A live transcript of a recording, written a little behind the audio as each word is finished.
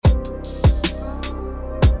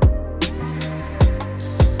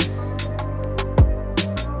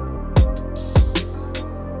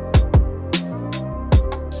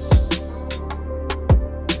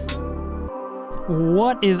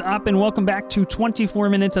What is up, and welcome back to 24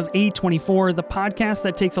 Minutes of A24, the podcast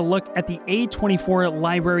that takes a look at the A24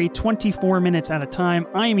 library 24 minutes at a time.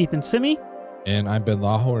 I am Ethan Simi. And I'm Ben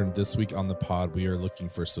Lawhor, and this week on the pod, we are looking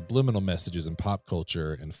for subliminal messages in pop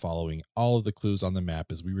culture and following all of the clues on the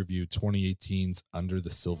map as we review 2018's Under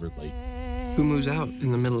the Silver Lake. Who moves out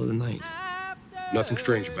in the middle of the night? Nothing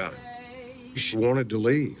strange about it. She wanted to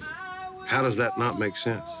leave. How does that not make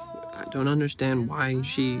sense? I don't understand why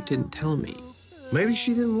she didn't tell me. Maybe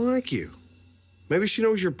she didn't like you. Maybe she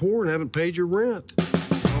knows you're poor and haven't paid your rent.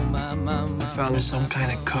 I found some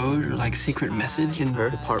kind of code or like secret message in her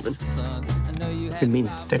apartment. It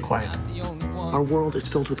means stay quiet. Our world is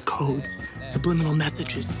filled with codes, subliminal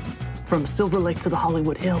messages, from Silver Lake to the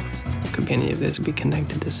Hollywood Hills. Could any of this be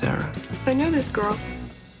connected to Sarah? I know this girl.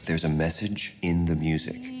 There's a message in the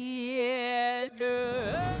music.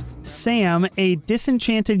 Sam, a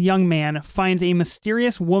disenchanted young man, finds a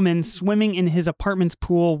mysterious woman swimming in his apartment's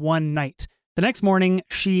pool one night. The next morning,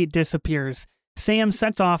 she disappears. Sam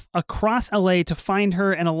sets off across LA to find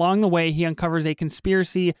her, and along the way, he uncovers a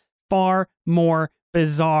conspiracy far more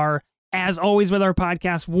bizarre. As always with our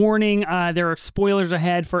podcast, warning, there are spoilers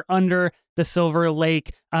ahead for Under the Silver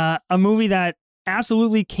Lake, a movie that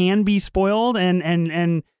absolutely can be spoiled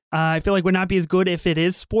and I feel like would not be as good if it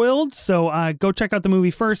is spoiled. So go check out the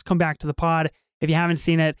movie first, come back to the pod if you haven't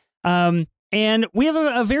seen it. And we have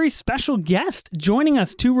a very special guest joining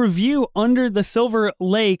us to review Under the Silver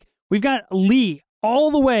Lake. We've got Lee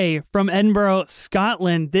all the way from Edinburgh,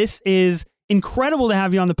 Scotland. This is incredible to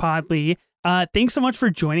have you on the pod, Lee. Thanks so much for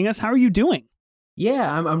joining us. How are you doing?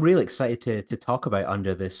 Yeah, I'm really excited to talk about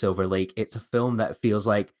Under the Silver Lake. It's a film that feels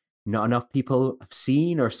like not enough people have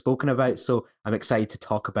seen or spoken about, so I'm excited to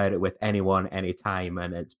talk about it with anyone, anytime,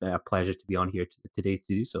 and it's been a pleasure to be on here today to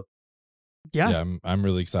do so. Yeah, I'm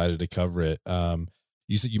really excited to cover it.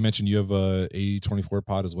 You mentioned you have a A24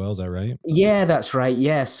 pod as well, is that right? Yeah, that's right.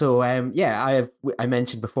 Yeah, so I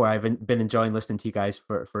mentioned before I've been enjoying listening to you guys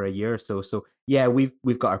for a year or so. So yeah, we've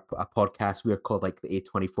got a podcast. We're called like the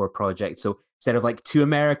A24 Project. So instead of like two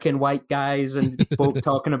American white guys and folk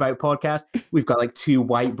talking about podcasts, we've got like two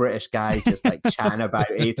white British guys just like chatting about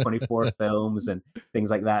A24 films and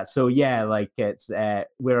things like that. So yeah, like it's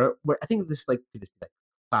we're I think this like could this be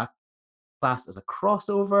like class as a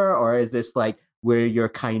crossover, or is this like where you're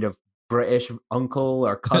kind of British uncle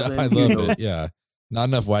or cousin? I love it. Yeah. Not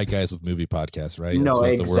enough white guys with movie podcasts, right? No, that's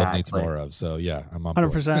what exactly. the world needs more of. So yeah, I'm on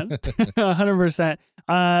 100%. board.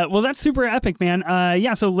 100%. Well, that's super epic, man.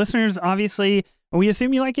 Yeah, so listeners, obviously, we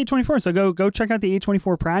assume you like A24, so go check out the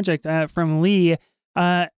A24 Project from Lee.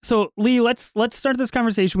 So Lee, let's start this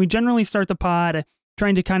conversation. We generally start the pod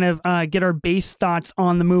trying to kind of get our base thoughts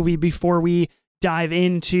on the movie before we dive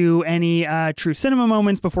into any true cinema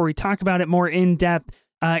moments, before we talk about it more in depth.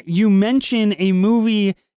 You mention a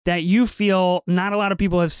movie that you feel not a lot of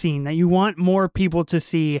people have seen, that you want more people to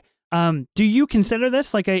see. Do you consider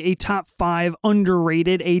this like a top 5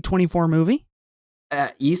 underrated A24 movie?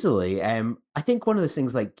 Easily. I think one of those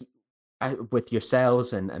things like with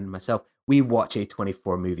yourselves and myself, we watch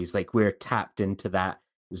A24 movies. Like we're tapped into that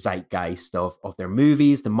zeitgeist of their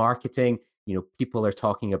movies, the marketing. You know, people are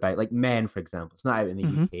talking about like Men, for example. It's not out in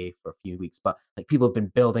the UK for a few weeks, but like people have been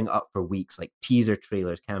building up for weeks, like teaser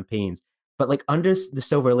trailers, campaigns. But like Under the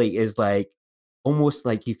Silver Lake is like almost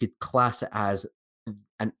like you could class it as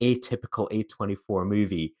an atypical A24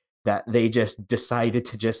 movie that they just decided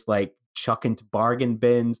to just like chuck into bargain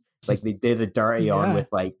bins, like they did a dirty on with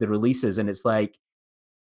like the releases. And it's like,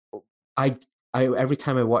 I every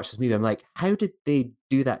time I watch this movie, I'm like, how did they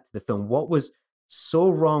do that to the film? What was so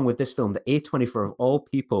wrong with this film that A24 of all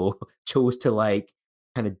people chose to like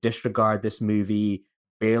kind of disregard this movie,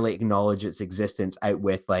 barely acknowledge its existence, out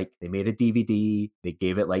with like they made a DVD, they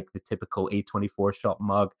gave it like the typical A24 shop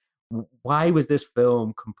mug. Why was this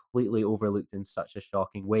film completely overlooked in such a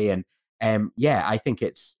shocking way? And yeah, I think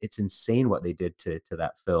it's insane what they did to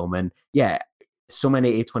that film. And yeah, so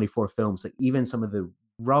many A24 films, like even some of the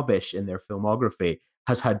rubbish in their filmography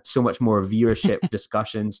has had so much more viewership,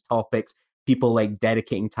 discussions, topics, people like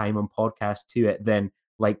dedicating time on podcasts to it than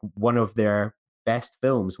like one of their best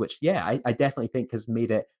films, which yeah, I definitely think has made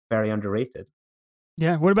it very underrated.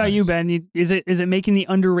 Yeah. What about you, Ben? Is it making the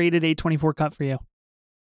underrated A24 cut for you?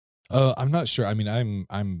 I'm not sure. I mean,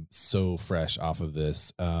 I'm so fresh off of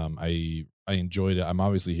this. I enjoyed it. I'm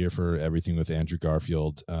obviously here for everything with Andrew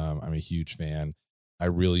Garfield. I'm a huge fan. I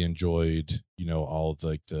really enjoyed, all of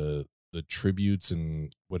like the tributes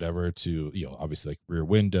and whatever to, obviously like Rear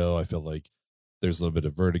Window. I feel like there's a little bit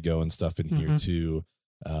of Vertigo and stuff in here too.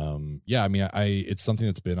 Yeah, I mean, it's something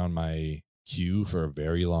that's been on my queue for a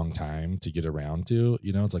very long time to get around to.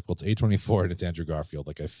 You know, it's like, well, it's A24 and it's Andrew Garfield.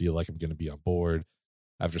 Like, I feel like I'm going to be on board.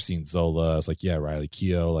 After seeing Zola, it's like, yeah, Riley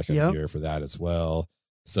Keough, like I'm here for that as well.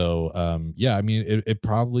 So, yeah, I mean, it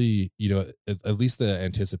probably, you know, at least the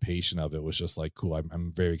anticipation of it was just like, cool.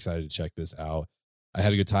 I'm very excited to check this out. I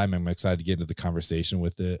had a good time. I'm excited to get into the conversation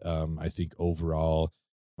with it. I think overall,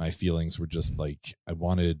 my feelings were just like, I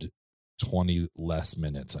wanted 20 less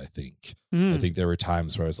minutes. I think there were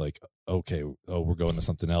times where I was like, okay, oh, we're going to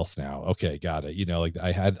something else now. Okay, got it. You know, like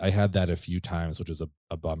I had that a few times, which was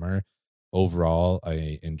a bummer. Overall,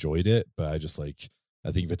 I enjoyed it, but I just like,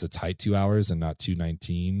 I think if it's a tight 2 hours and not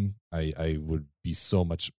 2:19, I would be so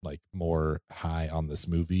much like more high on this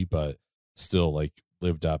movie, but still like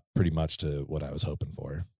lived up pretty much to what I was hoping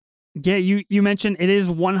for. Yeah, you mentioned it is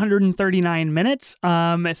 139 minutes.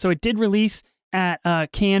 So it did release at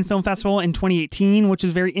Cannes Film Festival in 2018, which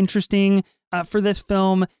is very interesting for this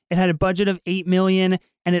film. It had a budget of $8 million,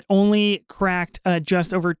 and it only cracked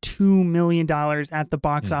just over $2 million at the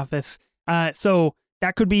box office. So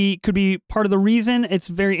that could be part of the reason. It's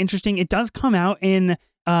very interesting. It does come out in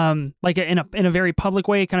in a very public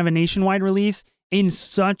way, kind of a nationwide release in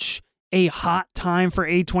such a hot time for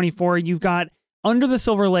A24. You've got Under the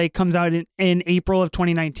Silver Lake comes out in April of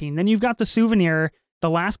 2019. Then you've got The Souvenir, The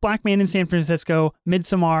Last Black Man in San Francisco,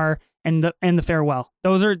 Midsommar, and the Farewell.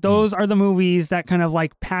 Those are the movies that kind of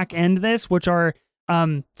like pack end this, which are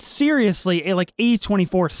seriously like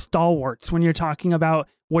A24 stalwarts when you're talking about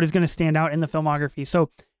what is going to stand out in the filmography. So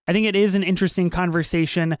I think it is an interesting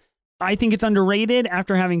conversation. I think it's underrated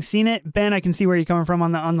after having seen it. Ben, I can see where you're coming from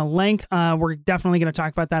on the length. We're definitely going to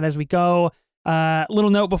talk about that as we go. Little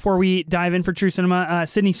note before we dive in for True Cinema,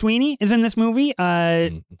 Sydney Sweeney is in this movie.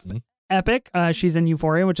 Epic. She's in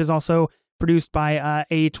Euphoria, which is also produced by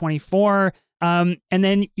A24. And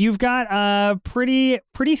then you've got a pretty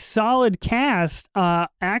solid cast,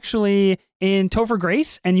 actually, in Topher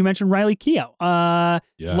Grace, and you mentioned Riley Keough.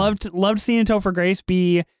 Loved seeing Topher Grace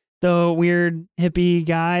be the weird hippie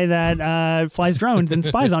guy that flies drones and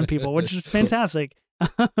spies on people, which is fantastic.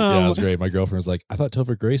 Yeah, that was great. My girlfriend was like, I thought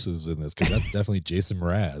Topher Grace was in this because that's definitely Jason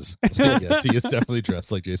Mraz. I was like, yes, he is definitely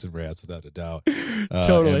dressed like Jason Mraz without a doubt.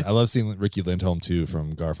 Totally. And I love seeing Ricky Lindholm too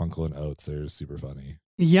from Garfunkel and Oates. They're super funny.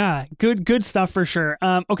 Yeah, good stuff for sure.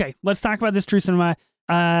 Okay, let's talk about this True Cinema.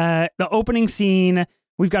 The opening scene,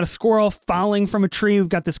 we've got a squirrel falling from a tree. We've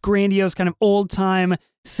got this grandiose kind of old time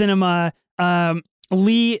cinema.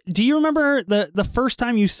 Lee, do you remember the first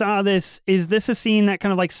time you saw this? Is this a scene that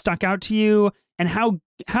kind of like stuck out to you? And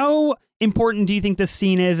how important do you think this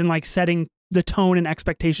scene is in like setting the tone and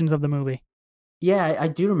expectations of the movie? Yeah, I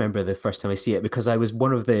do remember the first time I see it because I was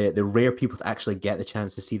one of the rare people to actually get the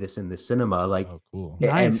chance to see this in the cinema. Like, oh, cool.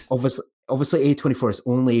 Nice. Obviously, A24 is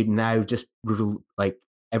only now just like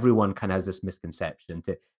everyone kind of has this misconception.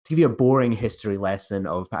 To give you a boring history lesson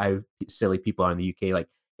of how silly people are in the UK, like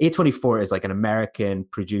A24 is like an American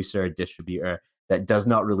producer, distributor that does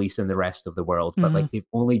not release in the rest of the world, but like they've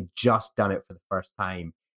only just done it for the first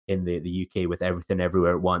time in the UK with Everything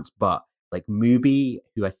Everywhere at Once. But like Mubi,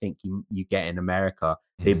 who I think you get in America,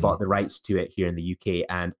 they bought the rights to it here in the UK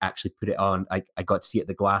and actually put it on. I got to see it at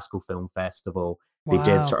the Glasgow Film Festival. Wow. They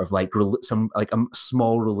did sort of like some like a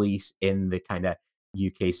small release in the kind of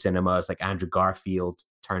UK cinemas. Like Andrew Garfield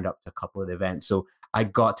turned up to a couple of the events, so I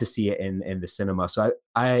got to see it in the cinema. So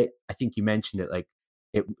I think you mentioned it, like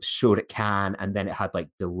it showed at Cannes, and then it had like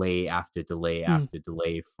delay after delay after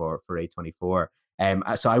delay for A24.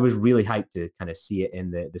 So I was really hyped to kind of see it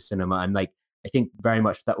in the cinema, and like I think very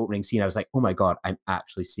much that opening scene, I was like, oh my god, I'm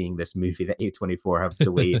actually seeing this movie that A24 have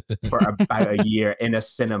delayed for about a year in a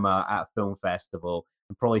cinema at a film festival,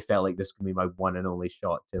 and probably felt like this could be my one and only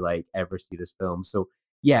shot to like ever see this film. So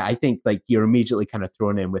yeah, I think like you're immediately kind of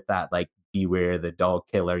thrown in with that like Beware the Dog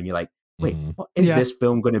Killer, and you're like, wait, what is this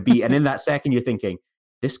film going to be? And in that second, you're thinking,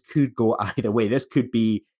 this could go either way. This could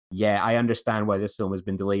be, yeah, I understand why this film has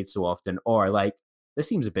been delayed so often, or like, this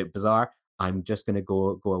seems a bit bizarre. I'm just going to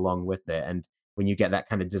go along with it. And when you get that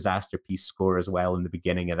kind of disaster piece score as well in the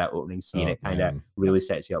beginning of that opening scene, it kind of really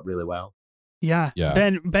sets you up really well. Yeah.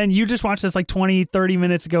 Ben, you just watched this like 20, 30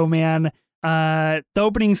 minutes ago, man. The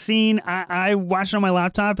opening scene, I watched it on my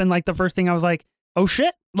laptop, and like the first thing I was like, oh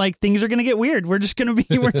shit, like things are going to get weird. We're just going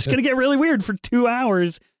to get really weird for 2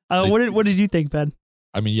 hours. What did you think, Ben?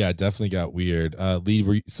 I mean, yeah, it definitely got weird.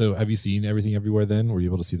 Lee, so have you seen Everything Everywhere then? Were you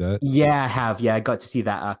able to see that? Yeah, I have. Yeah, I got to see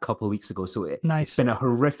that a couple of weeks ago. So it's been a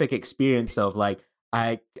horrific experience of like,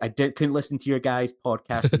 I couldn't listen to your guys'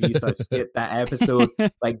 podcast review, so I skipped that episode.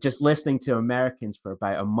 Like just listening to Americans for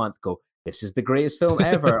about a month go, this is the greatest film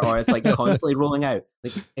ever, or it's like constantly rolling out.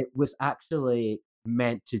 Like it was actually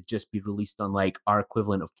meant to just be released on like our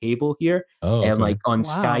equivalent of cable here, Oh, and okay. like on Wow.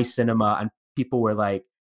 Sky Cinema, and people were like,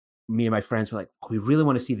 me and my friends were like, we really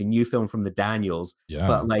want to see the new film from the Daniels, Yeah.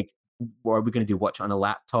 but like, what are we going to do? Watch it on a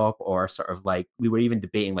laptop, or sort of like, we were even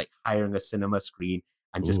debating like hiring a cinema screen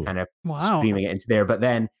and just Ooh. kind of Wow. streaming it into there. But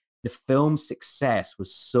then the film's success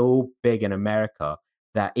was so big in America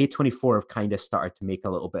that A24 have kind of started to make a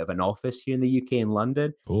little bit of an office here in the UK in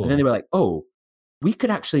London. Cool. And then they were like, oh, we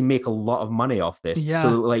could actually make a lot of money off this. Yeah.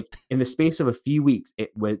 So like in the space of a few weeks,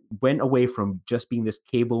 it went away from just being this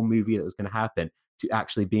cable movie that was going to happen to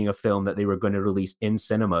actually being a film that they were going to release in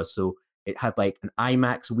cinemas. So it had like an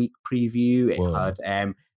IMAX week preview. It Whoa.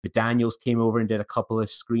 had the Daniels came over and did a couple of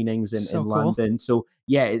screenings in So cool. London. So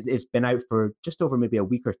yeah, it's been out for just over maybe a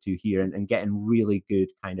week or two here, and getting really good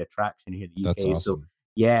kind of traction here in the UK. That's awesome. So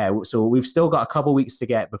yeah, so we've still got a couple weeks to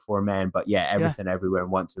get before Men, but yeah, Everything Everywhere at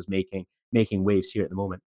Once is making waves here at the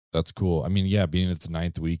moment. That's cool. I mean, yeah, being its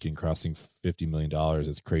 9th week and crossing $50 million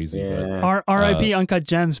is crazy. Yeah. R.I.P. Uncut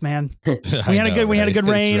Gems, man. But We had a good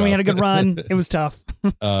rain. We had a good run. It was tough.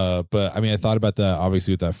 But I mean, I thought about that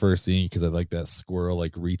obviously with that first scene, because I like that squirrel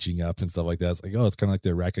like reaching up and stuff like that. It's like, oh, it's kind of like the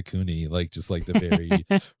Raccacoonie, like just like the very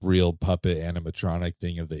real puppet animatronic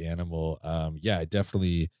thing of the animal. Yeah,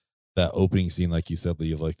 definitely that opening scene, like you said,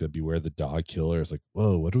 Lee, of like the Beware the Dog Killer. It's like,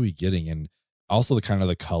 whoa, what are we getting? And also the kind of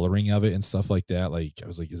the coloring of it and stuff like that. Like I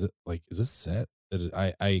was like, is this set?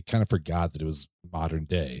 I kind of forgot that it was modern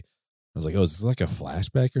day. I was like, oh, is this like a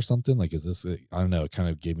flashback or something? Like, is this, I don't know. It kind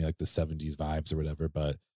of gave me like the 70s vibes or whatever.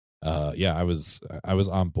 But yeah, I was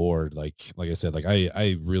on board. Like I said, like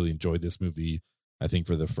I really enjoyed this movie. I think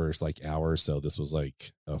for the first like hour or so, this was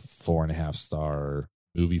like a 4.5 star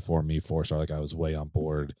movie for me. 4 star. Like I was way on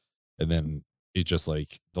board. And then it just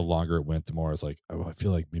like the longer it went, the more I was like, oh, I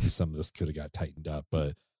feel like maybe some of this could have got tightened up,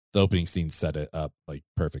 but the opening scene set it up like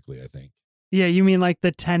perfectly, I think. Yeah, you mean like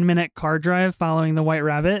the 10-minute car drive following the White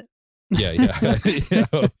Rabbit? Yeah. Yeah,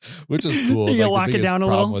 which is cool. You like lock the it biggest down a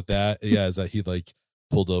problem little? with that, yeah, is that he like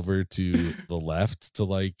pulled over to the left to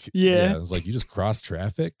like, Yeah. it was like you just cross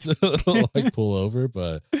traffic to like pull over,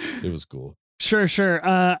 but it was cool. Sure.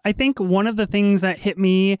 I think one of the things that hit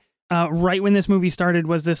me right when this movie started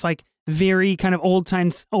was this like very kind of old time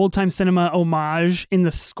cinema homage in the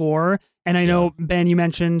score. And I know, Ben, you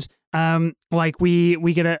mentioned like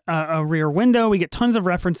we get a Rear Window, we get tons of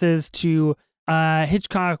references to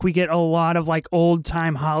Hitchcock, we get a lot of like old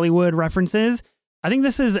time Hollywood references. I think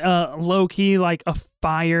this is a low key like a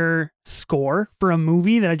fire score for a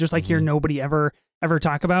movie that I just like hear nobody ever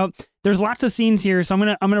talk about. There's lots of scenes here, so I'm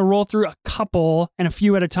gonna roll through a couple and a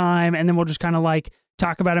few at a time, and then we'll just kind of like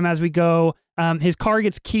talk about him as we go. His car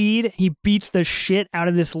gets keyed. He beats the shit out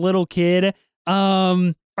of this little kid.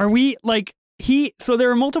 Are we like so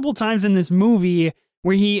there are multiple times in this movie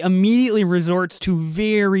where he immediately resorts to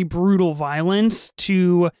very brutal violence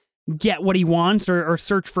to get what he wants or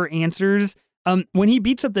search for answers. When he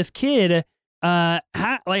beats up this kid, how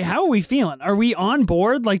are we feeling? Are we on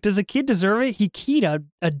board? Like, does the kid deserve it? He keyed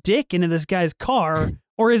a dick into this guy's car,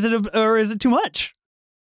 or is it too much?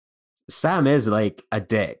 Sam is like a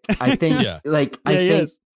dick. I think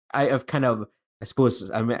I suppose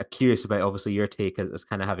I'm curious about obviously your take as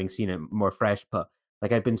kind of having seen it more fresh, but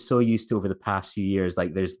like I've been so used to over the past few years,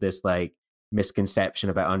 like there's this like misconception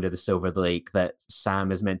about Under the Silver Lake that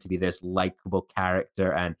Sam is meant to be this likable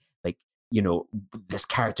character, and like, you know, this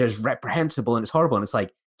character is reprehensible and it's horrible, and it's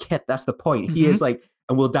like, Kit, that's the point. He is like,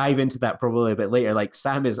 and we'll dive into that probably a bit later, like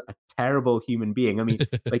Sam is a terrible human being. I mean,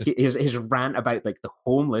 like his rant about like the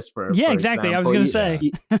homeless for exactly. example, I was gonna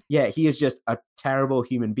say he is just a terrible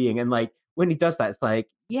human being. And like when he does that, it's like,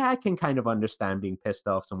 yeah, I can kind of understand being pissed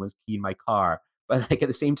off someone's keying my car, but like at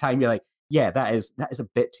the same time, you're like, yeah, that is a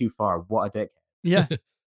bit too far. What a dick. Yeah.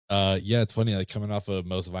 Yeah, it's funny, like coming off of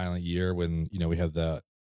Most Violent Year when, you know, we have the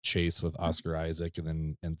chase with Oscar Isaac and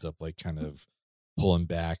then ends up like kind of pulling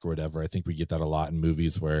back or whatever. I think we get that a lot in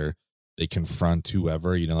movies where they confront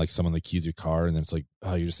whoever, you know, like someone that keys your car and then it's like,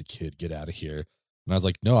 oh, you're just a kid, get out of here. And I was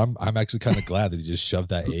like, no, I'm actually kind of glad that he just shoved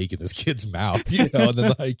that egg in this kid's mouth, you know, and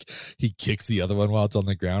then like he kicks the other one while it's on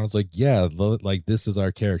the ground. It's like, yeah, like this is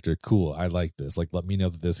our character. Cool. I like this. Like, let me know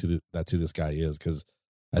that that's who this guy is. Cause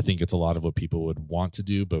I think it's a lot of what people would want to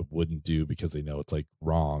do, but wouldn't do because they know it's like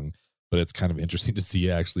wrong. But it's kind of interesting to see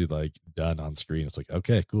it actually like done on screen. It's like,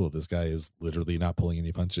 okay, cool. This guy is literally not pulling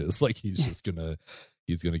any punches. Like he's just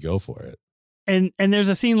he's gonna go for it. And there's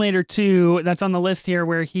a scene later too that's on the list here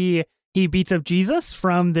where he beats up Jesus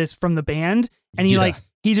from the band, and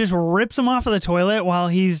he just rips him off of the toilet while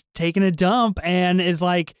he's taking a dump and is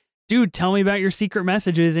like, dude, tell me about your secret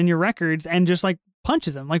messages and your records, and just like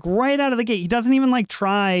punches him like right out of the gate. He doesn't even like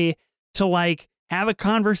try to like have a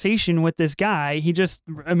conversation with this guy. He just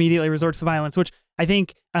immediately resorts to violence, which I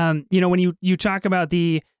think, when you talk about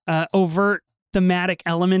the overt thematic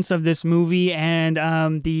elements of this movie and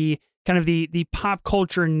the kind of the pop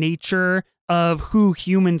culture nature of who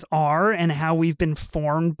humans are and how we've been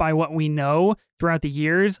formed by what we know throughout the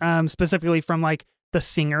years, specifically from like the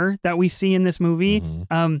singer that we see in this movie,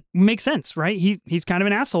 makes sense, right? He's kind of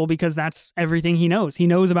an asshole because that's everything he knows. He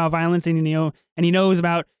knows about violence and he knows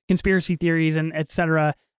about conspiracy theories and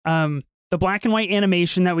etc. The black and white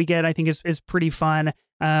animation that we get, I think, is pretty fun.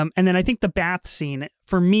 And then I think the bath scene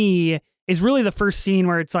for me is really the first scene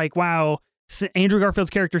where it's like, wow, Andrew Garfield's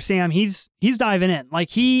character Sam, he's diving in. Like,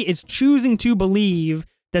 he is choosing to believe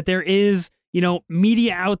that there is,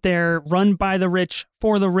 media out there run by the rich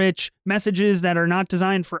for the rich, messages that are not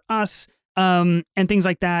designed for us, and things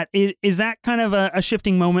like that. Is that kind of a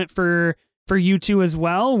shifting moment for you two as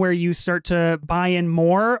well, where you start to buy in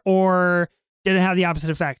more, or did it have the opposite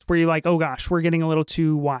effect where you're like, oh gosh, we're getting a little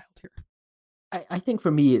too wild here? I think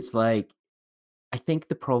for me, it's like, I think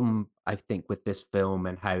the problem with this film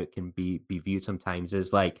and how it can be viewed sometimes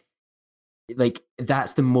is like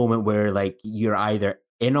that's the moment where like you're either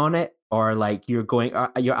in on it or like you're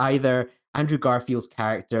either Andrew Garfield's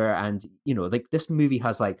character, and like this movie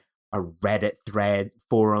has like a Reddit thread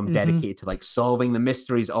forum dedicated to like solving the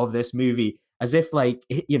mysteries of this movie, as if like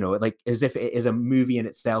as if it is a movie in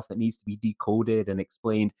itself that needs to be decoded and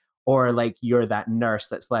explained, or like you're that nurse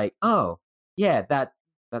that's like, oh yeah, that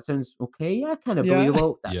sounds okay. Yeah, kind of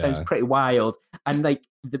believable. That sounds pretty wild. And like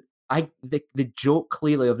the joke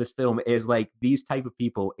clearly of this film is like these type of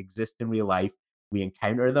people exist in real life. We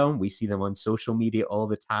encounter them. We see them on social media all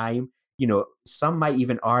the time. Some might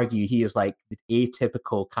even argue he is like the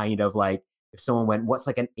atypical kind of like, if someone went, what's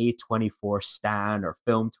like an A24 stan or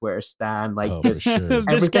film Twitter stan? Like this, for sure.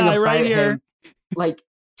 This guy right here. Him, like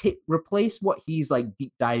replace what he's like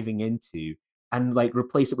deep diving into and like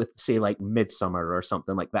replace it with, say, like Midsummer or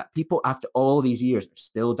something like that. People after all these years are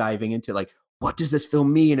still diving into like, what does this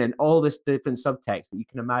film mean? And all this different subtext that you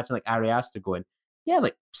can imagine, like Ari Aster going, yeah,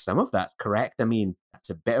 like some of that's correct. I mean,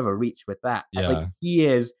 that's a bit of a reach with that. Yeah. Like he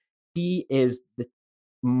is the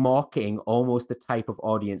mocking almost the type of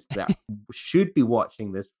audience that should be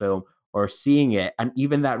watching this film or seeing it. And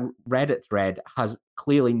even that Reddit thread has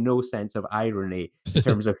clearly no sense of irony in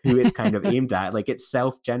terms of who it's kind of aimed at. Like it's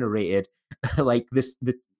self-generated, like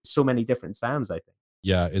so many different Sams, I think.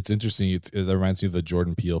 Yeah, it's interesting. It reminds me of the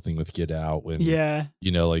Jordan Peele thing with Get Out when,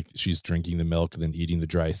 like she's drinking the milk and then eating the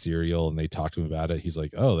dry cereal, and they talk to him about it. He's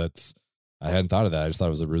like, oh, I hadn't thought of that. I just thought it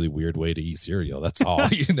was a really weird way to eat cereal. That's all,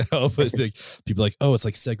 But like, people are like, oh, it's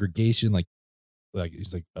like segregation. Like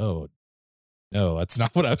he's like, oh, no, that's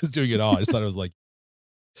not what I was doing at all. I just thought it was like,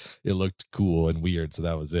 it looked cool and weird. So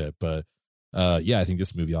that was it. But I think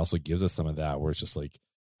this movie also gives us some of that, where it's just like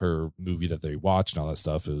her movie that they watch and all that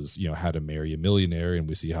stuff is, How to Marry a Millionaire. And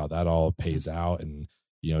we see how that all pays out. And,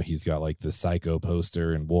 he's got like the Psycho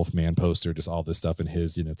poster and Wolfman poster, just all this stuff in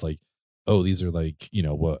his, and it's like, oh, these are like,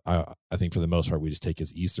 what I think for the most part, we just take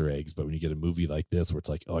as Easter eggs. But when you get a movie like this, where it's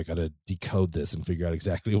like, oh, I got to decode this and figure out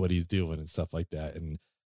exactly what he's doing and stuff like that. And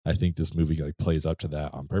I think this movie like plays up to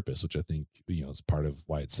that on purpose, which I think, is part of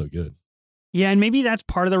why it's so good. Yeah, and maybe that's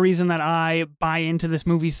part of the reason that I buy into this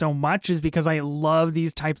movie so much, is because I love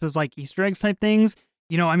these types of like Easter eggs type things.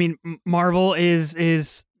 Marvel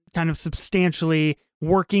is kind of substantially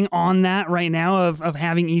working on that right now of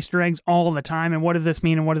having Easter eggs all the time. And what does this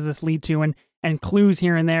mean? And what does this lead to? And clues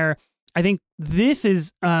here and there. I think this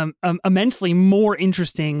is immensely more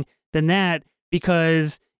interesting than that,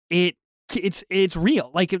 because it's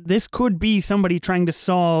real. Like this could be somebody trying to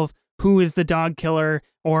solve who is the dog killer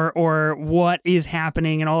or what is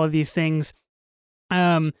happening and all of these things.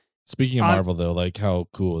 Speaking of Marvel though, like how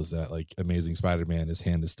cool is that? Like Amazing Spider-Man, his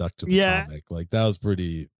hand is stuck to the comic. Like that was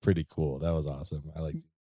pretty cool. That was awesome. I liked it.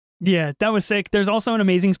 Yeah, that was sick. There's also an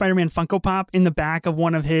Amazing Spider-Man Funko Pop in the back of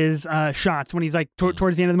one of his shots when he's like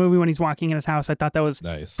towards the end of the movie when he's walking in his house. I thought that was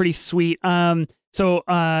nice. Pretty sweet. So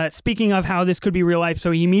speaking of how this could be real life,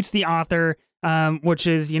 so he meets the author, which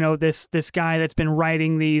is, this guy that's been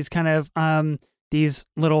writing these kind of these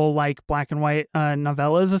little like black and white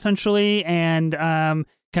novellas essentially, and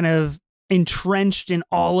kind of entrenched in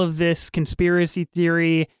all of this conspiracy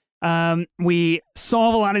theory. We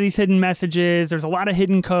solve a lot of these hidden messages. There's a lot of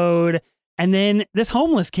hidden code. And then this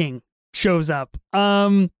homeless king shows up.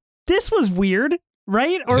 This was weird,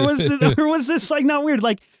 right? Or was this like not weird?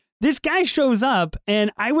 Like this guy shows up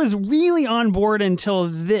and I was really on board until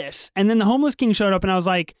this. And then the homeless king showed up and I was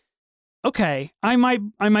like, okay, I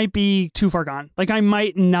might be too far gone. Like I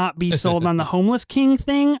might not be sold on the homeless king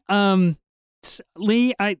thing.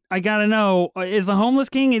 Lee, I gotta know, is the Homeless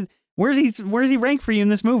King, where's he rank for you in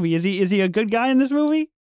this movie? Is he a good guy in this movie?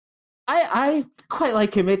 I quite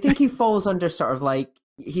like him. I think he falls under sort of like,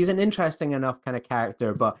 he's an interesting enough kind of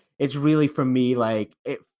character, but it's really, for me, like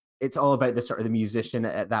it's all about the sort of the musician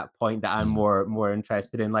at that point that I'm more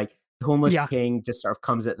interested in. Like the Homeless King just sort of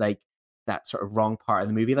comes at like that sort of wrong part of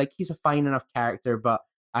the movie. Like he's a fine enough character, but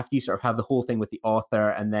after you sort of have the whole thing with the author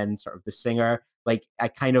and then sort of the singer, like I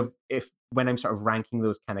kind of, when I'm sort of ranking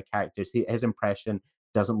those kind of characters, his impression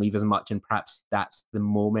doesn't leave as much, and perhaps that's the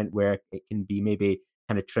moment where it can be maybe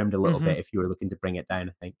kind of trimmed a little bit if you were looking to bring it down,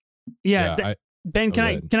 I think. Ben,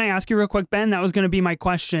 can I ask you real quick, Ben? That was going to be my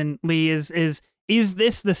question, Lee, is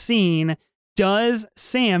this the scene? Does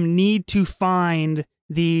Sam need to find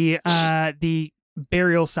the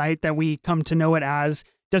burial site that we come to know it as?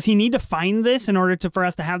 Does he need to find this in order for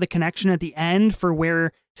us to have the connection at the end for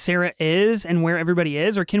where Sarah is and where everybody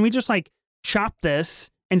is? Or can we just like chop this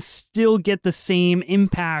and still get the same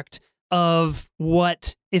impact of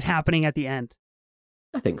what is happening at the end?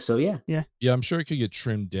 I think so, yeah. Yeah, I'm sure it could get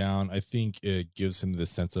trimmed down. I think it gives him this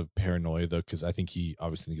sense of paranoia, though, because I think he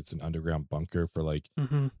obviously gets an underground bunker for like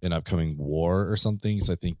an upcoming war or something.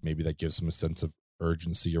 So I think maybe that gives him a sense of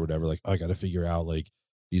urgency or whatever. Like, oh, I got to figure out, like,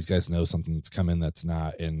 these guys know something that's coming that's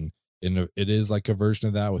not. And it is like a version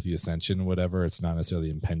of that with the Ascension, whatever. It's not necessarily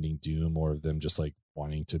impending doom or of them just like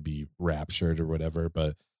wanting to be raptured or whatever.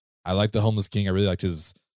 But I like the Homeless King. I really liked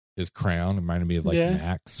his crown. It reminded me of like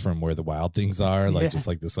Max from Where the Wild Things Are, like just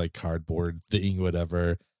like this like cardboard thing,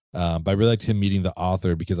 whatever. But I really liked him meeting the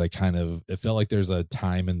author because it felt like there's a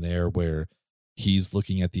time in there where he's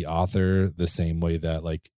looking at the author the same way that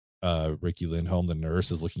like Ricky Lindholm, the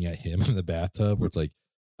nurse, is looking at him in the bathtub, where it's like,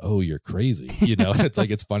 oh, you're crazy. It's like,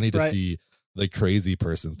 it's funny to see the crazy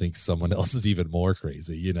person thinks someone else is even more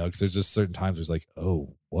crazy, because there's just certain times there's like,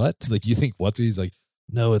 oh, what? Like you think what? He's like,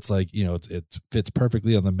 no, it's like, it fits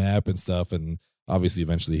perfectly on the map and stuff. And obviously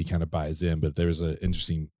eventually he kind of buys in, but there's an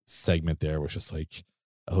interesting segment there where it's just like,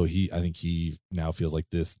 oh, I think he now feels like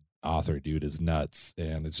this author dude is nuts.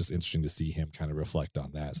 And it's just interesting to see him kind of reflect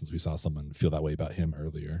on that, since we saw someone feel that way about him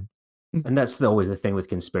earlier. And that's always the thing with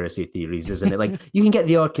conspiracy theories, isn't it? Like you can get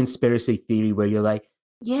the odd conspiracy theory where you're like,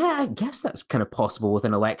 yeah, I guess that's kind of possible with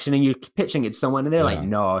an election, and you're pitching it to someone and they're like,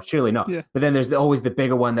 no, surely not. Yeah. But then there's always the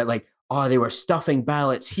bigger one that like, oh, they were stuffing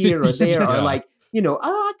ballots here or there, or like,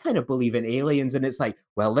 I kind of believe in aliens, and it's like,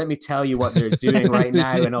 well, let me tell you what they're doing right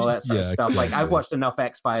now and all that sort of stuff. Exactly. Like I've watched enough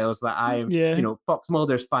X-Files that Fox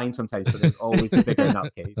Mulder's fine sometimes, but there's always the bigger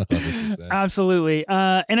nutcase. Absolutely.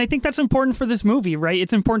 And I think that's important for this movie, right?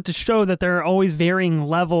 It's important to show that there are always varying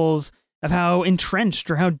levels of how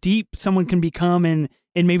entrenched or how deep someone can become in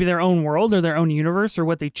maybe their own world or their own universe, or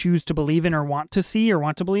what they choose to believe in or want to see or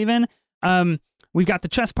want to believe in. We've got the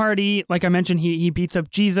chess party. Like I mentioned, he beats up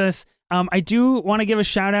Jesus. I do want to give a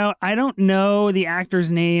shout out. I don't know the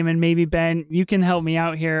actor's name, and maybe Ben, you can help me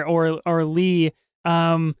out here, or Lee.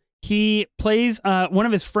 He plays one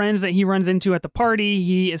of his friends that he runs into at the party.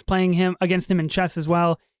 He is playing against him in chess as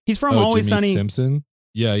well. He's from Always Jimmy Sunny. Simpson.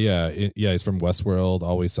 Yeah. He's from Westworld,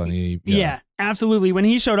 Always Sunny. Yeah, absolutely. When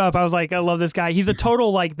he showed up, I was like, I love this guy. He's a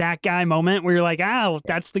total like that guy moment where you're like,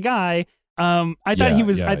 that's the guy. I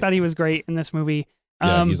thought he was great in this movie.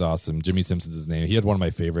 Yeah, he's awesome. Jimmy Simpson's his name. He had one of my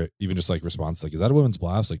favorite, even just like response, like, is that a women's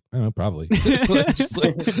blouse? Like, I don't know, probably.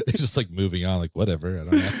 just like moving on, like whatever. I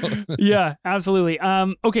don't know. Yeah, absolutely.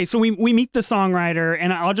 Okay, so we meet the songwriter,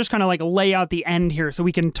 and I'll just kind of like lay out the end here so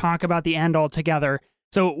we can talk about the end all together.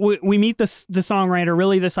 So we meet the songwriter,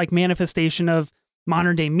 really this like manifestation of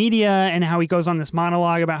modern day media, and how he goes on this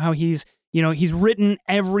monologue about how he's written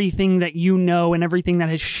everything that you know and everything that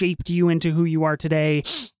has shaped you into who you are today.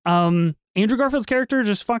 Andrew Garfield's character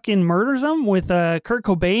just fucking murders him with a Kurt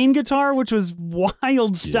Cobain guitar, which was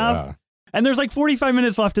wild stuff. Yeah. And there's like 45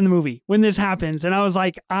 minutes left in the movie when this happens. And I was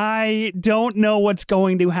like, I don't know what's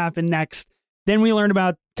going to happen next. Then we learned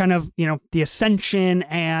about kind of, the Ascension,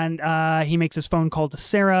 and he makes his phone call to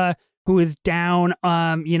Sarah, who is down,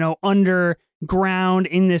 underground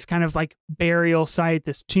in this kind of like burial site,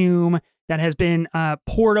 this tomb that has been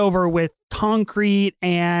poured over with concrete,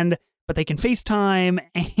 but they can FaceTime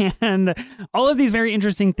and all of these very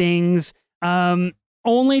interesting things,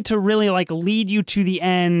 only to really like lead you to the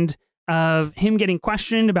end of him getting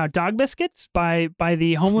questioned about dog biscuits by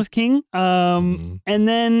the Homeless King. And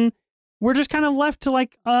then we're just kind of left to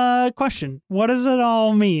like question, what does it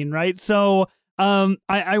all mean, right? So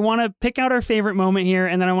I want to pick out our favorite moment here,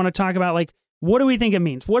 and then I want to talk about like, what do we think it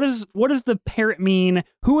means? What does the parrot mean?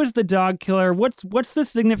 Who is the dog killer? What's the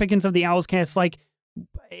significance of the Owl's Kiss? Like,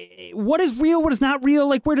 what is real, what is not real?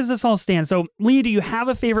 Like, where does this all stand? So, Lee, do you have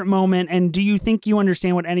a favorite moment, and do you think you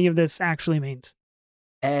understand what any of this actually means?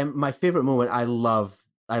 My favorite moment, I love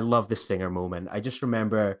the singer moment. I just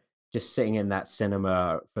remember just sitting in that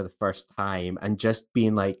cinema for the first time and just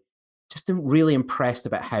being like, just really impressed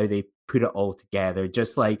about how they put it all together.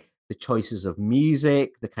 Just like the choices of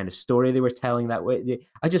music, the kind of story they were telling that way.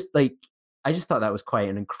 I just thought that was quite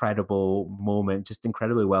an incredible moment, just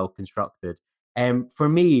incredibly well constructed. For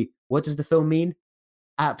me, what does the film mean?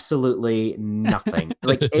 Absolutely nothing.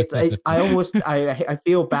 Like I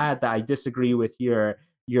feel bad that I disagree with your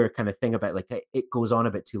kind of thing about like it goes on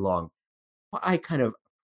a bit too long. What I kind of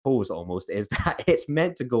propose almost is that it's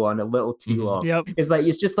meant to go on a little too long. Yep. It's like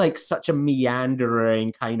it's just like such a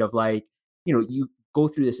meandering kind of like, you know, you go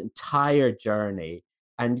through this entire journey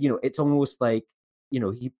and, you know, it's almost like, you know,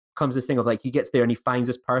 he comes this thing of like he gets there and he finds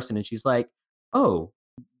this person and she's like, oh,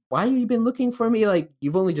 why have you been looking for me? Like,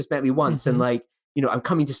 you've only just met me once and like, you know, I'm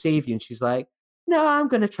coming to save you. And she's like, no, I'm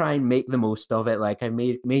going to try and make the most of it. Like, I'm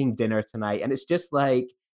making dinner tonight. And it's just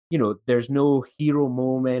like, you know, there's no hero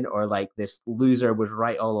moment or like this loser was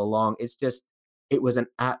right all along. It's just, it was an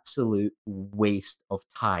absolute waste of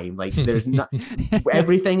time. Like, there's not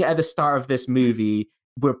everything at the start of this movie,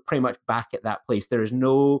 we're pretty much back at that place. There is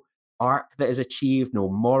no arc that is achieved, no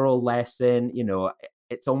moral lesson. You know,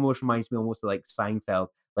 it almost reminds me almost of like Seinfeld,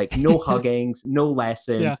 like no huggings, no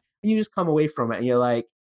lessons. Yeah. And you just come away from it and you're like,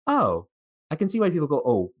 oh, I can see why people go,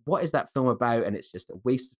 oh, what is that film about? And it's just a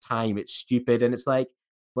waste of time. It's stupid. And it's like,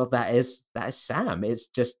 well, that is Sam. It's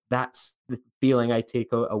just, that's the feeling I take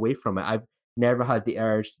away from it. I've never had the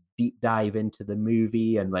urge to deep dive into the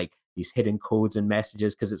movie and like these hidden codes and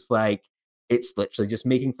messages, because it's like, it's literally just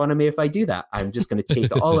making fun of me if I do that. I'm just going to take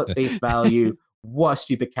it all at face value. What a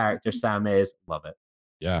stupid character Sam is. Love it.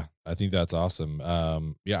 Yeah, I think that's awesome.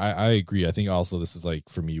 Yeah, I agree. I think also this is like,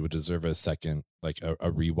 for me, would deserve a second, like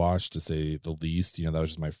a rewatch to say the least. You know, that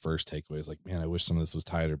was just my first takeaway. Is like, man, I wish some of this was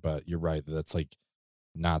tighter, but you're right. That's like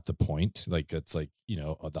not the point. Like, that's like, you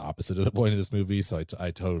know, the opposite of the point of this movie. So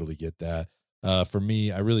I totally get that. For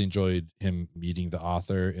me, I really enjoyed him meeting the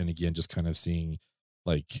author. And again, just kind of seeing,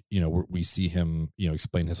 like, you know, we see him, you know,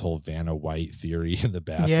 explain his whole Vanna White theory in the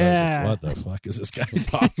bathtub. Yeah. Like, what the fuck is this guy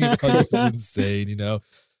talking about? This is insane, you know?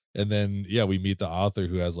 And then, yeah, we meet the author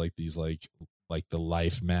who has like these, like the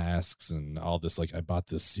life masks and all this. Like, I bought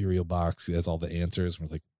this cereal box. It has all the answers. And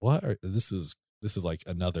we're like, what? This is like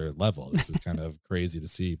another level. This is kind of crazy to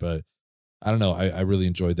see, but I don't know. I really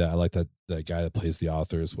enjoyed that. I like that guy that plays the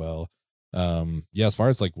author as well. Yeah, as far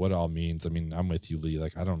as like what it all means, I mean, I'm with you, Lee.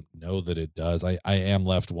 Like, I don't know that it does. I am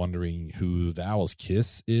left wondering who the Owl's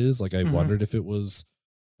Kiss is. Like, I wondered if it was,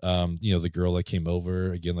 you know, the girl that came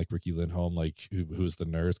over again, like Ricky Lindholm, like who was the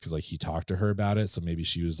nurse, because like he talked to her about it. So maybe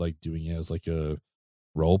she was like doing it as like a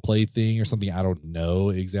role play thing or something. I don't know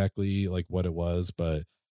exactly like what it was, but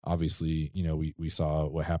obviously, you know, we saw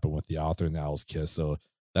what happened with the author and the Owl's Kiss. So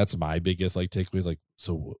that's my biggest like takeaways. Like,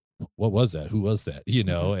 so what was that? Who was that? You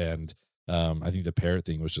know, and I think the parrot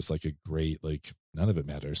thing was just like a great, like, none of it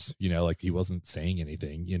matters, you know, like he wasn't saying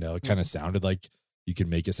anything, you know, it kind of sounded like you can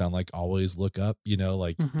make it sound like Always Look Up, you know,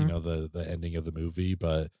 like, you know, the ending of the movie,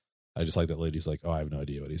 but I just like that lady's like, oh, I have no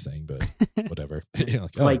idea what he's saying, but whatever. You know,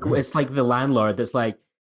 like, it's like the landlord that's like,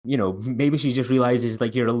 you know, maybe she just realizes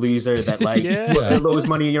like you're a loser that like owes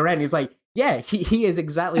money in your rent. He's like, yeah, he is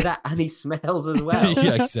exactly that, and he smells as well.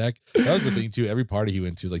 Yeah, exactly. That was the thing too. Every party he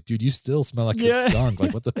went to was like, dude, you still smell like a skunk.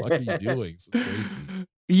 Like, what the fuck are you doing? It's crazy.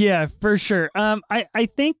 Yeah, for sure. I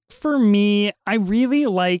think for me, I really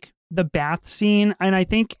like the bath scene, and I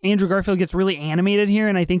think Andrew Garfield gets really animated here,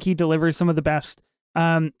 and I think he delivers some of the best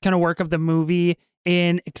kind of work of the movie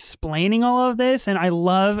in explaining all of this. And I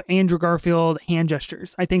love Andrew Garfield hand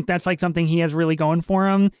gestures. I think that's like something he has really going for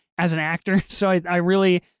him as an actor. So I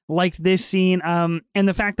really liked this scene. And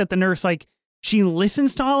the fact that the nurse, like, she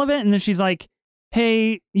listens to all of it and then she's like,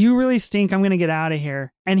 hey, you really stink. I'm going to get out of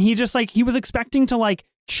here. And he just like, he was expecting to like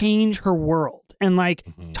change her world and like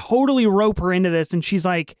totally rope her into this. And she's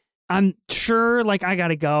like, I'm sure, like, I got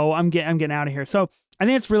to go. I'm getting out of here. So I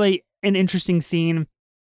think it's really an interesting scene.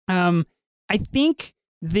 I think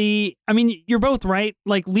you're both right.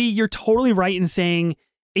 Like, Lee, you're totally right in saying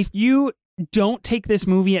if you don't take this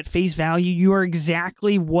movie at face value, you are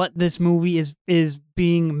exactly what this movie is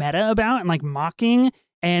being meta about and like mocking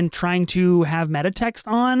and trying to have meta text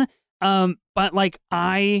on. But like,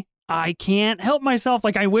 I can't help myself.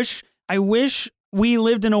 Like, I wish we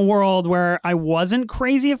lived in a world where I wasn't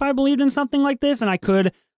crazy if I believed in something like this and I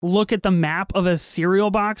could look at the map of a cereal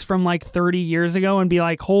box from like 30 years ago and be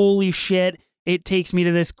like, holy shit, it takes me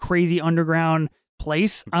to this crazy underground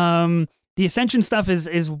place. The The Ascension stuff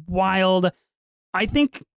is wild. I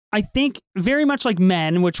think very much like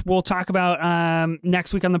Men, which we'll talk about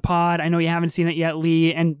next week on the pod. I know you haven't seen it yet,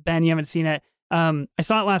 Lee, and Ben, you haven't seen it. I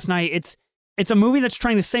saw it last night. It's a movie that's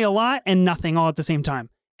trying to say a lot and nothing all at the same time.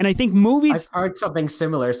 And I think movies... I've heard something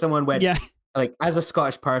similar. Someone went, yeah. Like, as a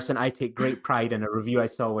Scottish person, I take great pride in a review I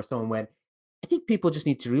saw where someone went, I think people just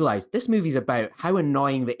need to realize this movie's about how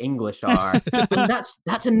annoying the English are. And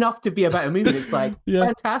that's enough to be about a movie. It's like,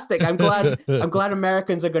 fantastic. I'm glad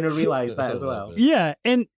Americans are going to realize that as well. Yeah.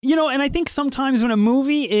 And, and I think sometimes when a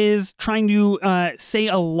movie is trying to say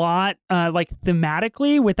a lot, like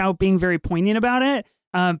thematically without being very poignant about it,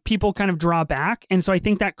 people kind of draw back. And so I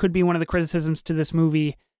think that could be one of the criticisms to this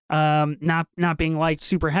movie, not being liked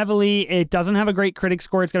super heavily. It doesn't have a great critic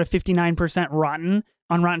score. It's got a 59% rotten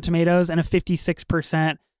on Rotten Tomatoes and a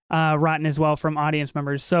 56% rotten as well from audience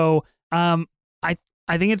members. So I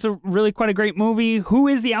think it's a really quite a great movie. Who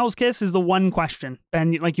is the Owl's Kiss is the one question.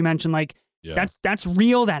 Ben, like you mentioned, that's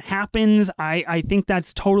real. That happens. I think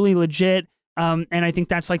that's totally legit. And I think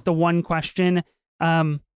that's like the one question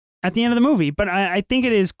at the end of the movie. But I think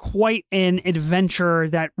it is quite an adventure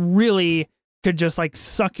that really could just like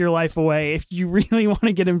suck your life away if you really want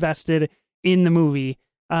to get invested in the movie.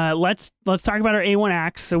 Let's talk about our A1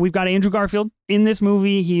 acts. So we've got Andrew Garfield in this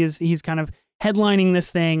movie. He's kind of headlining this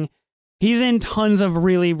thing. He's in tons of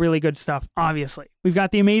really, really good stuff, obviously. We've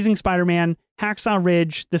got The Amazing Spider-Man, Hacksaw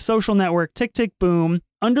Ridge, The Social Network, Tick, Tick, Boom,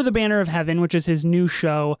 Under the Banner of Heaven, which is his new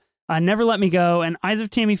show, Never Let Me Go, and Eyes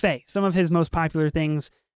of Tammy Faye, some of his most popular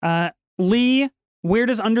things. Lee, where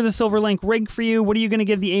does Under the Silver Lake rank for you? What are you going to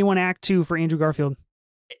give the A1 act to for Andrew Garfield?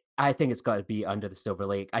 I think it's got to be Under the Silver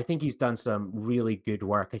Lake. I think he's done some really good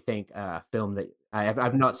work. I think a film that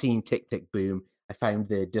I've not seen, Tick, Tick, Boom. I found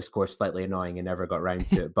the discourse slightly annoying and never got around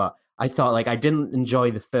to it. But I thought, I didn't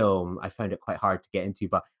enjoy the film. I found it quite hard to get into,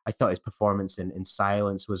 but I thought his performance in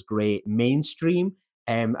Silence was great. Mainstream,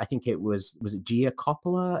 I think was it Gia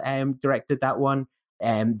Coppola directed that one.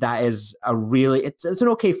 That is it's an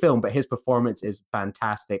okay film, but his performance is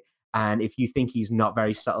fantastic. And if you think he's not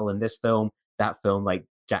very subtle in this film, that film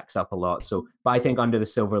jacks up a lot. So, but I think Under the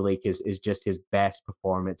Silver Lake is just his best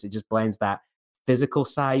performance. It just blends that physical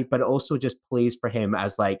side, but it also just plays for him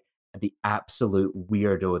as the absolute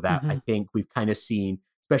weirdo that I think we've kind of seen,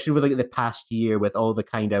 especially with the past year with all the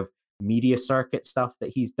kind of media circuit stuff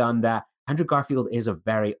that he's done, that Andrew Garfield is a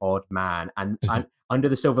very odd man, and Under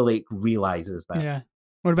the Silver Lake realizes that. Yeah.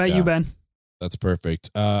 What about you, Ben? That's perfect.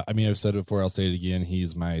 I mean, I've said it before, I'll say it again.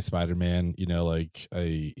 He's my Spider-Man.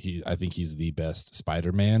 I think he's the best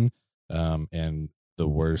Spider-Man, and the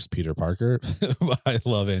worst Peter Parker. I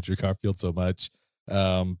love Andrew Garfield so much.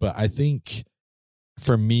 But I think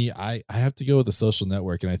for me, I have to go with The Social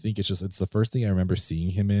Network. And I think it's the first thing I remember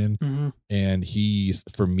seeing him in. And he,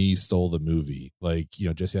 for me, stole the movie.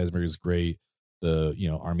 Jesse Eisenberg is great. The,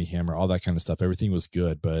 Armie Hammer, all that kind of stuff. Everything was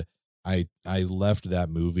good. But I left that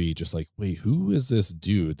movie just wait, who is this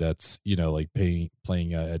dude that's,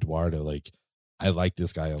 playing Eduardo? I like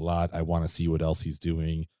this guy a lot. I want to see what else he's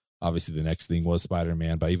doing. Obviously, the next thing was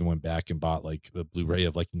Spider-Man, but I even went back and bought the Blu-ray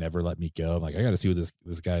of Never Let Me Go. I'm I got to see what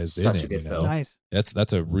this guy has been in. Such a good film. Nice.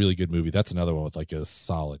 That's a really good movie. That's another one with a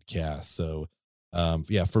solid cast. So,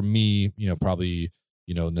 for me, probably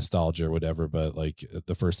nostalgia or whatever. But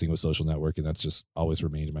the first thing was Social Network, and that's just always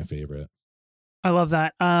remained my favorite. I love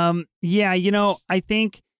that. I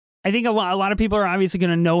think a lot of people are obviously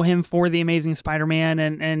going to know him for The Amazing Spider-Man,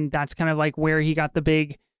 and that's kind of where he got the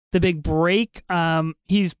big break.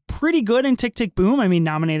 He's pretty good in Tick, Tick, Boom. I mean,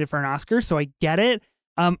 nominated for an Oscar, so I get it.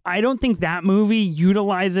 I don't think that movie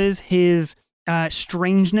utilizes his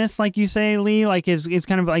strangeness, like you say, Lee, his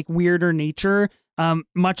kind of weirder nature,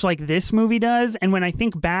 much like this movie does. And when I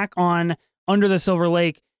think back on Under the Silver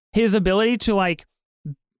Lake, his ability to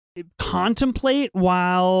contemplate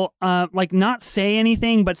while not say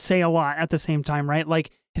anything but say a lot at the same time, right?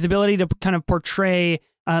 His ability to kind of portray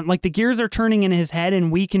the gears are turning in his head,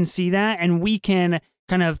 and we can see that, and we can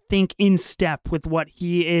kind of think in step with what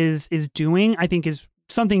he is doing, I think is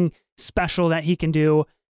something special that he can do.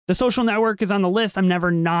 The Social Network is on the list. I'm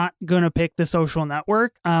never not going to pick The Social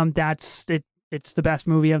Network. That's it. It's the best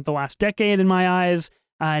movie of the last decade in my eyes,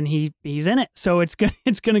 and he's in it. So it's going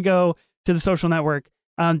to go to The Social Network.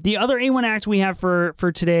 The other A1 act we have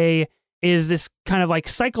for today is this kind of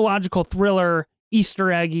psychological thriller,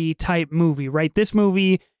 Easter eggy type movie, right? This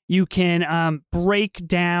movie, you can break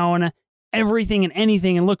down everything and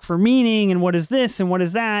anything and look for meaning and what is this and what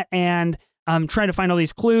is that, and try to find all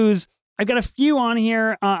these clues. I've got a few on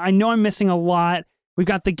here. I know I'm missing a lot. We've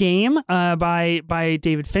got The Game by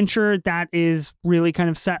David Fincher. That is really kind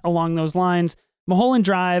of set along those lines. Mulholland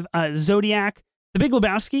Drive, Zodiac, The Big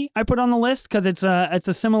Lebowski I put on the list because it's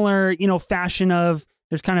a similar, fashion of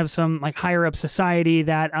there's kind of some like higher up society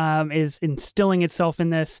that is instilling itself in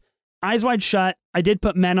this. Eyes Wide Shut, I did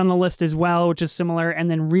put Men on the list as well, which is similar, and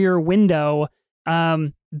then Rear Window.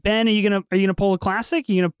 Ben, are you gonna pull a classic?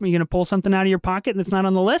 You gonna pull something out of your pocket that's not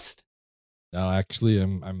on the list? No, actually,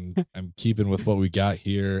 I'm keeping with what we got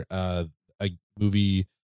here. A movie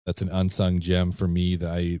that's an unsung gem for me that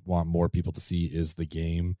I want more people to see is The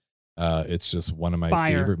Game. It's just one of my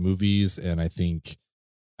favorite movies, and I think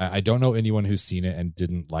I don't know anyone who's seen it and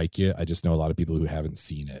didn't like it. I just know a lot of people who haven't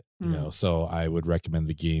seen it, so I would recommend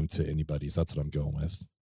The Game to anybody. So that's what I'm going with.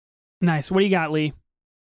 Nice. What do you got, Lee?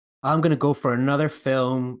 I'm going to go for another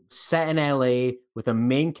film set in LA with a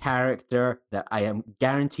main character that I am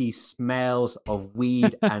guarantee smells of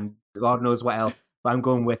weed and God knows what else. But I'm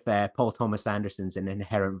going with Paul Thomas Anderson's An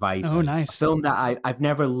Inherent Vice. Oh, nice. A film that I've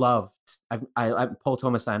never loved. Paul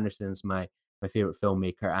Thomas Anderson's my favorite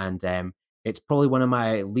filmmaker, and it's probably one of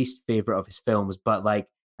my least favorite of his films. But like,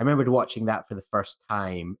 I remembered watching that for the first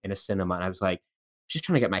time in a cinema, and I was like, just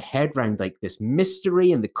trying to get my head around like this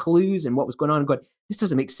mystery and the clues and what was going on, and going, this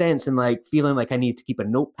doesn't make sense, and like feeling like I need to keep a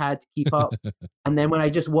notepad to keep up. And then when I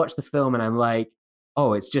just watched the film and I'm like,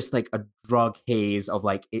 oh, it's just like a drug haze of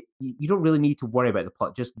like it. You don't really need to worry about the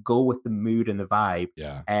plot. Just go with the mood and the vibe.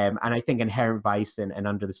 Yeah. And I think Inherent Vice and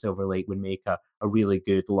Under the Silver Lake would make a really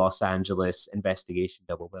good Los Angeles investigation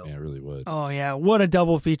double bill. Yeah, it really would. Oh yeah, what a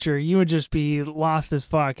double feature! You would just be lost as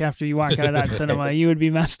fuck after you walk out of that cinema. You would be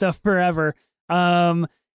messed up forever.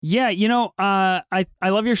 Yeah, I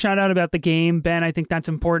love your shout out about The Game, Ben. I think that's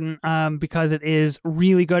important because it is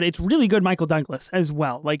really good. It's really good Michael Douglas as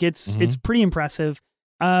well. Like it's pretty impressive.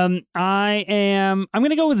 I'm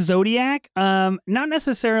gonna go with Zodiac. Not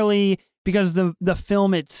necessarily because the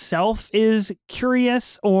film itself is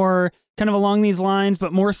curious or kind of along these lines,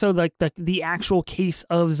 but more so like the actual case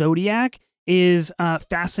of Zodiac is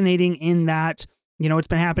fascinating in that it's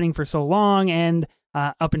been happening for so long, and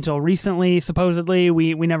up until recently, supposedly,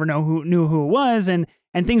 we never knew who it was, and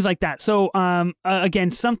things like that. So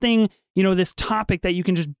again, something, this topic that you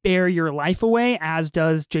can just bear your life away, as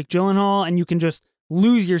does Jake Gyllenhaal, and you can just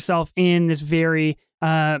lose yourself in this very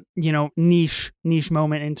niche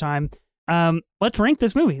moment in time. Let's rank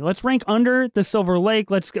this movie. Let's rank Under the Silver Lake.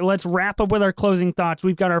 Let's wrap up with our closing thoughts.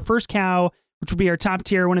 We've got our first cow, which will be our top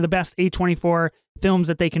tier, one of the best A24 films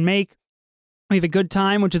that they can make. We have A Good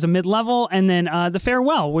Time, which is a mid-level, and then The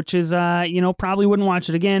Farewell, which is, probably wouldn't watch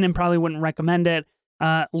it again and probably wouldn't recommend it.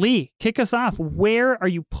 Lee, kick us off. Where are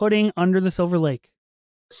you putting Under the Silver Lake?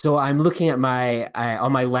 So I'm looking at my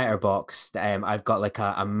on my Letterboxd. I've got like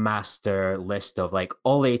a master list of like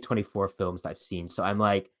all the A24 films that I've seen. So I'm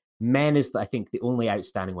like, Men is I think the only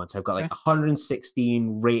outstanding one. So I've got like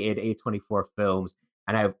 116 rated A24 films,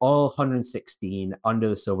 and out of all 116, Under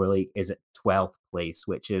the Silver Lake is at 12th place,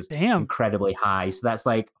 which is incredibly high. So that's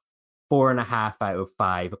like 4.5 out of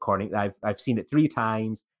 5. According, I've seen it 3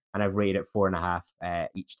 times and I've rated it 4.5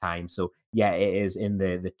 each time. So yeah, it is in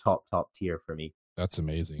the top tier for me. That's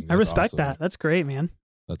amazing. I respect that. That's great, man.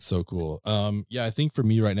 That's so cool. Yeah, I think for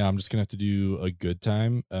me right now, I'm just gonna have to do A Good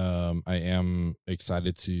Time. I am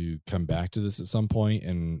excited to come back to this at some point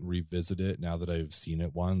and revisit it now that I've seen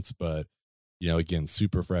it once, but again,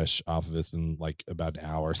 super fresh off of it. It's been like about an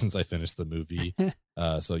hour since I finished the movie.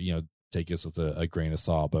 So, take this with a grain of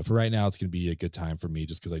salt. But for right now, it's going to be A Good Time for me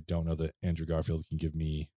just because I don't know that Andrew Garfield can give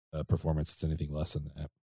me a performance that's anything less than that.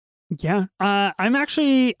 Yeah. I'm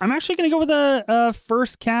actually going to go with a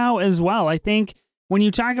first cow as well. I think when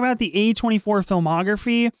you talk about the A24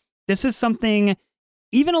 filmography, this is something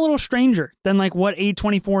even a little stranger than like what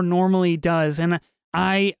A24 normally does. And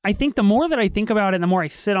I think the more that I think about it, the more I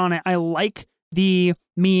sit on it, I like the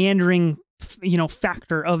meandering,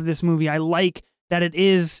 factor of this movie. I like that it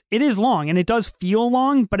is long and it does feel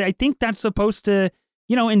long, but I think that's supposed to,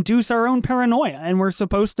 induce our own paranoia, and we're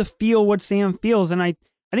supposed to feel what Sam feels. And I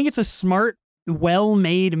think it's a smart,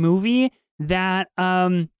 well-made movie that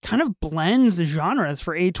kind of blends genres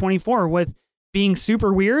for A24 with being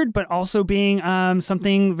super weird, but also being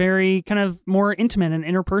something very kind of more intimate and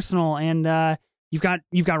interpersonal. And you've got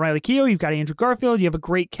Riley Keough, you've got Andrew Garfield, you have a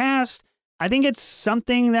great cast. I think it's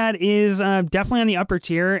something that is definitely on the upper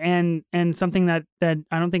tier and something that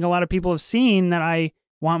I don't think a lot of people have seen that I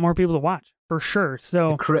want more people to watch. for sure.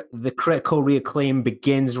 So the critical reacclaim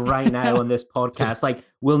begins right now on this podcast. Like,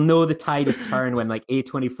 we'll know the tide has turned when like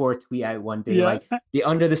A24 tweet out one day, like the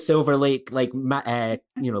Under the Silver Lake, like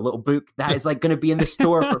little book that is like going to be in the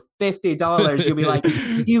store for $50. You'll be like,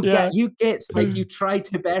 you get like, you tried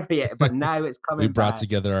to bury it, but now it's coming. We brought back.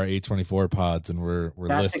 together our A24 pods, and we're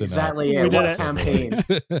That's lifting exactly up. it. What a campaign!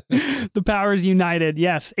 The powers united.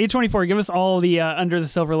 Yes, A24. Give us all the Under the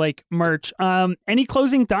Silver Lake merch. Any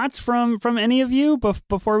closing thoughts from any of you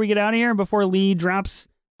before we get out of here? Before Lee drops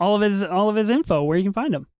all of his info, where you can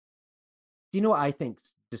find him. Do you know what I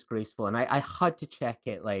think's disgraceful? And I had to check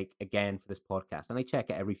it like again for this podcast, and I check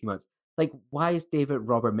it every few months. Like, why is David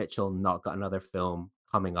Robert Mitchell not got another film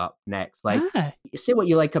coming up next? Like, say what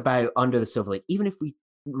you like about Under the Silver Lake, even if we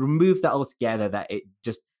remove that altogether, that it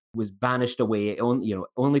just was vanished away.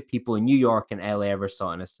 Only people in New York and LA ever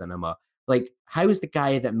saw it in a cinema. Like, how is the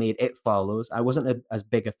guy that made It Follows? I wasn't as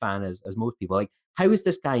big a fan as most people. Like, how is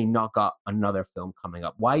this guy not got another film coming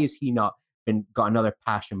up? Why is he not got another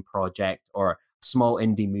passion project or small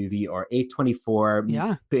indie movie, or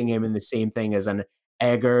A24 putting him in the same thing as an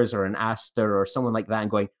Eggers or an Astor or someone like that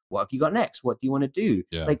and going, what have you got next? What do you want to do?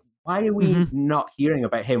 Yeah. Like, why are we not hearing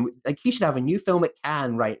about him? Like, he should have a new film at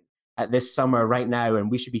Cannes right at this summer right now,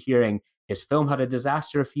 and we should be hearing his film had a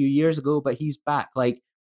disaster a few years ago, but he's back. Like,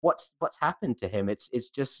 what's happened to him? It's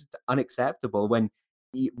just unacceptable.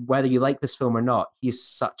 Whether you like this film or not, he's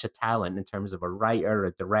such a talent in terms of a writer,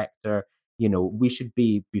 a director. We should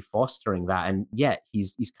be fostering that, and yet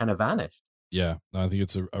he's kind of vanished. Yeah, I think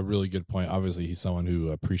it's a really good point. Obviously, he's someone who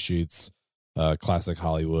appreciates classic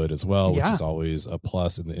Hollywood as well, which is always a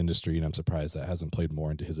plus in the industry, and I'm surprised that hasn't played more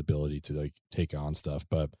into his ability to like take on stuff.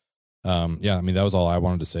 But I mean, that was all I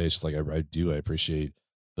wanted to say. It's just like I appreciate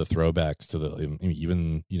the throwbacks to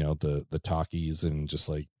even the talkies and just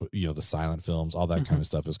like the silent films, all that kind of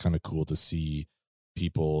stuff. It was kind of cool to see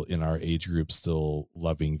people in our age group still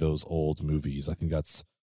loving those old movies. I think that's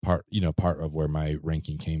part of where my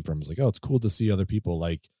ranking came from. Is like, oh, it's cool to see other people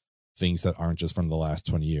like things that aren't just from the last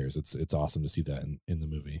 20 years. It's awesome to see that in the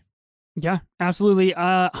movie. Yeah, absolutely.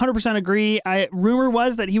 100% agree. Rumor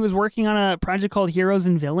was that he was working on a project called Heroes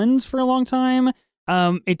and Villains for a long time.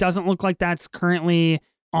 It doesn't look like that's currently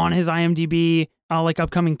on his IMDb like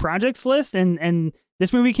upcoming projects list. And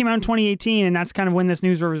this movie came out in 2018, and that's kind of when this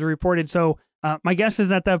news was reported. So my guess is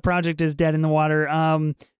that project is dead in the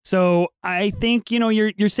water. So I think,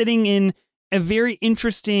 you're sitting in a very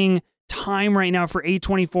interesting time right now for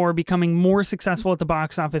A24 becoming more successful at the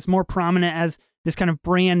box office, more prominent as this kind of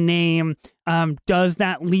brand name. Does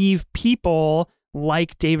that leave people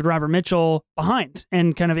like David Robert Mitchell behind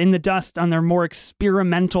and kind of in the dust on their more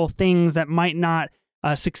experimental things that might not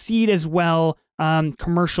succeed as well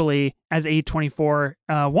commercially as A24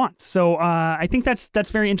 wants? So I think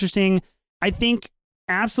that's very interesting. I think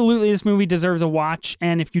absolutely this movie deserves a watch,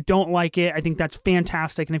 and if you don't like it, I think that's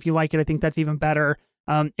fantastic, and if you like it, I think that's even better.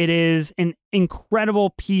 It is an incredible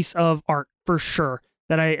piece of art for sure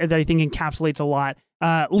that I think encapsulates a lot.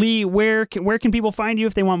 Lee, where can people find you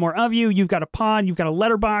if they want more of you? You've got a pod, you've got a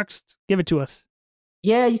Letterboxd. Give it to us.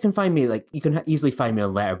 Yeah, you can find me you can easily find me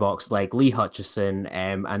on Letterboxd, like Lee Hutchison,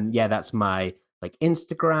 and yeah, that's my like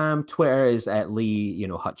Instagram. Twitter is at Lee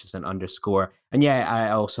Hutchison _. And yeah, I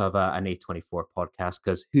also have an A24 podcast,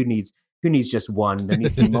 because who needs just one? There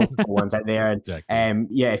needs to be multiple ones out there. And exactly.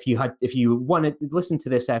 yeah, if you want to listen to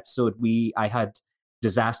this episode, I had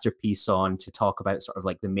Disaster Piece on to talk about sort of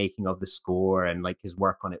like the making of the score and like his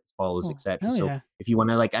work on It Follows, etc. So if you want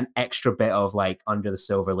to like an extra bit of like Under the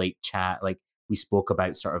Silver Lake chat, like we spoke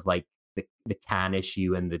about sort of like the Cannes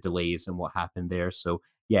issue and the delays and what happened there. So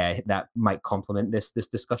yeah, that might complement this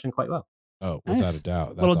discussion quite well. Oh, without a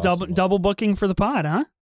doubt. That's little awesome. double booking for the pod, huh?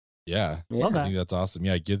 Yeah. Love that. I think that's awesome.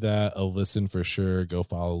 Yeah, give that a listen for sure. Go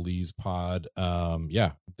follow Lee's pod.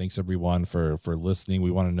 Yeah, thanks everyone for listening.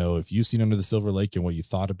 We want to know if you've seen Under the Silver Lake and what you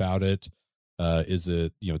thought about it. Is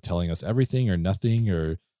it telling us everything or nothing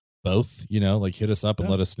or both? Like hit us up and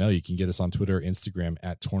let us know. You can get us on Twitter or Instagram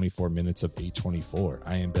at 24 minutes of A24.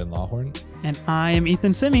 I am Ben Lawhorn. And I am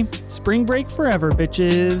Ethan Simi. Spring break forever,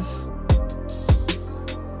 bitches.